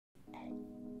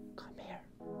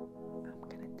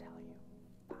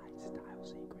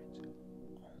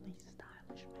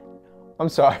I'm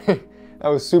sorry. That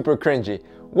was super cringy.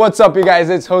 What's up, you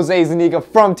guys? It's Jose Zuniga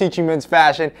from Teaching Men's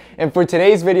Fashion, and for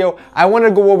today's video, I want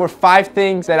to go over 5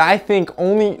 things that I think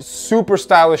only super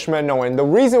stylish men know. And the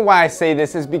reason why I say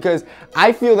this is because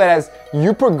I feel that as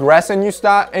you progress in your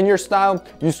style,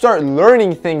 you start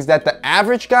learning things that the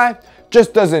average guy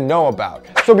just doesn't know about.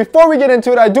 So before we get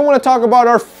into it, I do want to talk about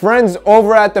our friends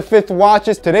over at The Fifth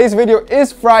Watches. Today's video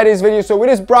is Friday's video, so it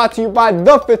is brought to you by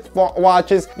The Fifth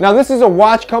Watches. Now, this is a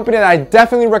watch company that I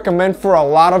definitely recommend for a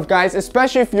lot of guys,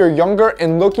 especially if you're younger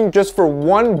and looking just for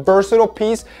one versatile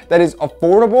piece that is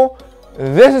affordable.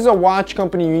 This is a watch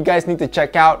company you guys need to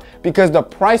check out because the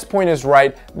price point is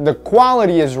right, the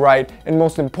quality is right, and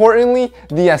most importantly,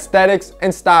 the aesthetics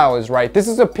and style is right. This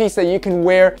is a piece that you can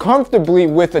wear comfortably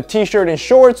with a t-shirt and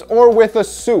shorts or with a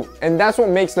suit, and that's what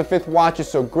makes the Fifth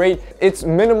Watches so great. It's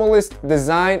minimalist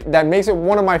design that makes it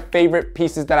one of my favorite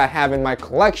pieces that I have in my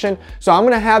collection. So I'm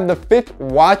gonna have the Fifth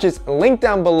Watches linked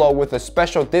down below with a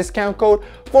special discount code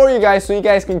for you guys so you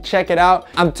guys can check it out.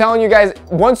 I'm telling you guys,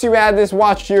 once you add this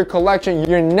watch to your collection,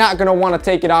 you're not gonna wanna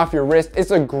take it off your wrist.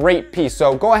 It's a great piece.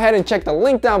 So go ahead and check the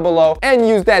link down below and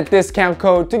use that discount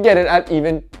code to get it at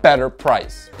even better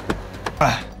price.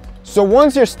 So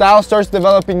once your style starts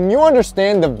developing, you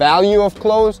understand the value of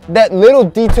clothes, that little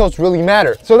details really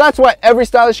matter. So that's why every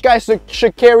stylish guy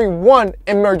should carry one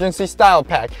emergency style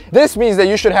pack. This means that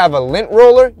you should have a lint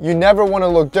roller, you never want to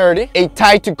look dirty, a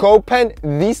tie-to-coat pen.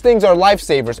 These things are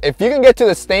lifesavers. If you can get to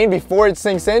the stain before it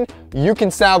sinks in, you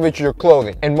can salvage your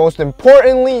clothing. And most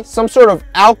importantly, some sort of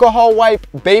alcohol wipe,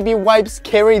 baby wipes.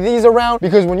 Carry these around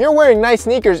because when you're wearing nice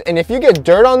sneakers and if you get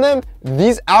dirt on them,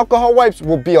 these alcohol wipes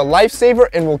will be a lifesaver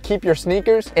and will keep your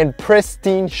sneakers in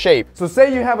pristine shape. So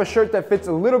say you have a shirt that fits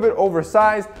a little bit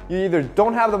oversized, you either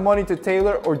don't have the money to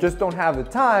tailor or just don't have the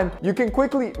time, you can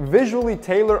quickly visually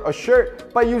tailor a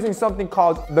shirt by using something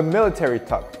called the military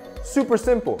tuck. Super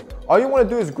simple. All you want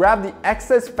to do is grab the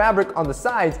excess fabric on the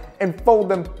sides and fold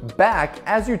them back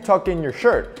as you tuck in your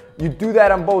shirt. You do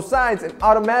that on both sides and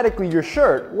automatically your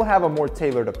shirt will have a more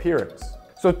tailored appearance.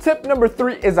 So tip number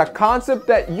 3 is a concept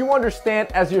that you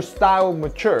understand as your style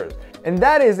matures. And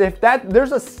that is if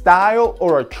there's a style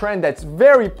or a trend that's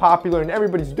very popular and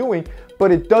everybody's doing,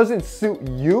 but it doesn't suit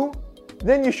you,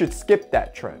 then you should skip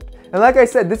that trend. And like I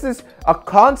said, this is a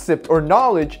concept or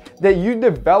knowledge that you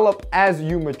develop as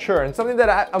you mature, and something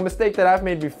that a mistake that I've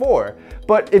made before.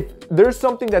 But if there's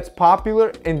something that's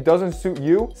popular and doesn't suit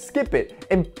you, skip it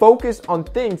and focus on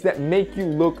things that make you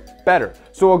look better.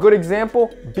 So a good example,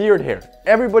 beard hair.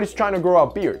 Everybody's trying to grow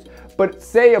out beards, but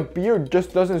say a beard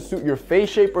just doesn't suit your face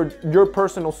shape or your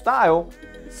personal style,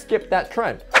 skip that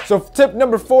trend. So tip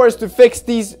number 4 is to fix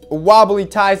these wobbly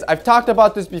ties. I've talked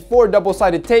about this before,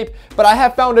 double-sided tape, but I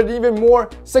have found an even more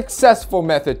successful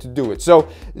method to do it. So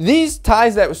these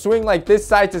ties that swing like this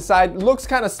side to side looks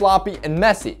kind of sloppy and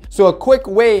messy. So a quick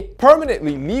way,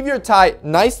 permanently leave your tie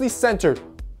nicely centered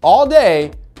all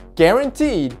day,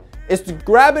 guaranteed, is to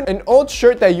grab an old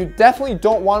shirt that you definitely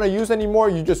don't want to use anymore,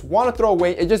 you just want to throw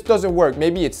away, it just doesn't work.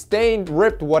 Maybe it's stained,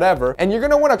 ripped, whatever, and you're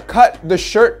gonna want to cut the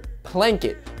shirt, plank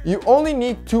it. You only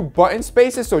need 2 button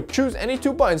spaces, so choose any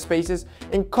 2 button spaces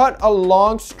and cut a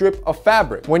long strip of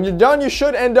fabric. When you're done, you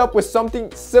should end up with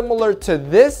something similar to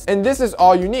this, and this is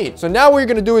all you need. So now what you're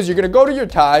gonna do is you're gonna go to your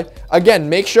tie. Again,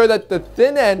 make sure that the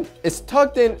thin end is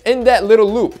tucked in that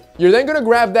little loop. You're then gonna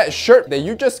grab that shirt that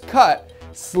you just cut,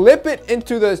 slip it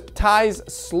into the tie's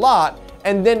slot,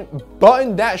 and then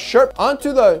button that shirt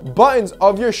onto the buttons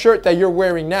of your shirt that you're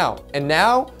wearing now. And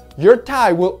now, your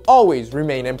tie will always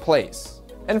remain in place.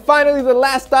 And finally, the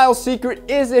last style secret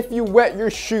is if you wet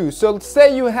your shoes. So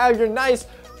say you have your nice,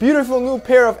 beautiful new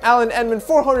pair of Allen Edmond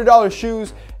 $400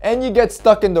 shoes and you get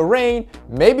stuck in the rain,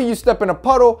 maybe you step in a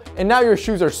puddle and now your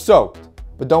shoes are soaked.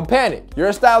 But don't panic, you're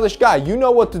a stylish guy, you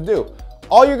know what to do.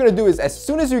 All you're gonna do is as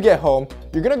soon as you get home,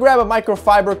 you're gonna grab a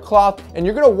microfiber cloth and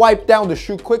you're gonna wipe down the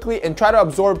shoe quickly and try to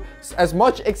absorb as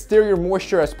much exterior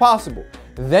moisture as possible.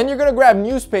 Then you're gonna grab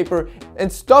newspaper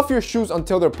and stuff your shoes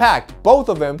until they're packed, both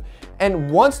of them.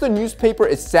 And once the newspaper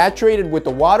is saturated with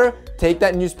the water, take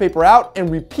that newspaper out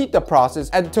and repeat the process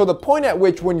until the point at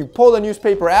which when you pull the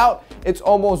newspaper out, it's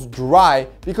almost dry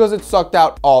because it sucked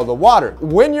out all the water.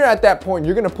 When you're at that point,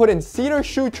 you're gonna put in cedar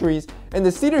shoe trees, and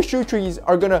the cedar shoe trees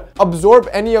are gonna absorb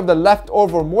any of the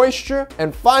leftover moisture.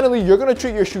 And finally, you're gonna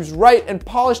treat your shoes right and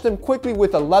polish them quickly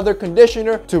with a leather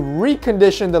conditioner to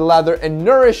recondition the leather and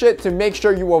nourish it to make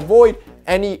sure you avoid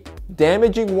any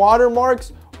damaging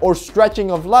watermarks or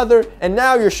stretching of leather, and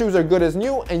now your shoes are good as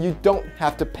new and you don't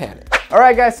have to panic. All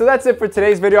right guys, so that's it for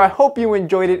today's video. I hope you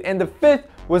enjoyed it, and the Fifth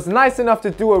was nice enough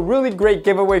to do a really great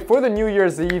giveaway for the New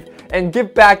Year's Eve and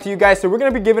give back to you guys. So we're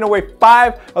going to be giving away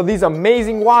 5 of these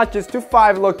amazing watches to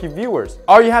 5 lucky viewers.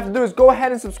 All you have to do is go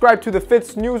ahead and subscribe to the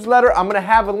Fits newsletter. I'm going to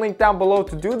have a link down below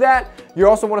to do that. You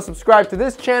also want to subscribe to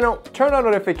this channel, turn on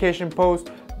notification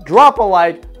posts, drop a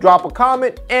like, drop a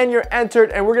comment, and you're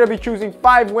entered, and we're going to be choosing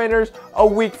 5 winners a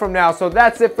week from now. So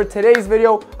that's it for today's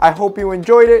video. I hope you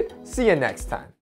enjoyed it. See you next time.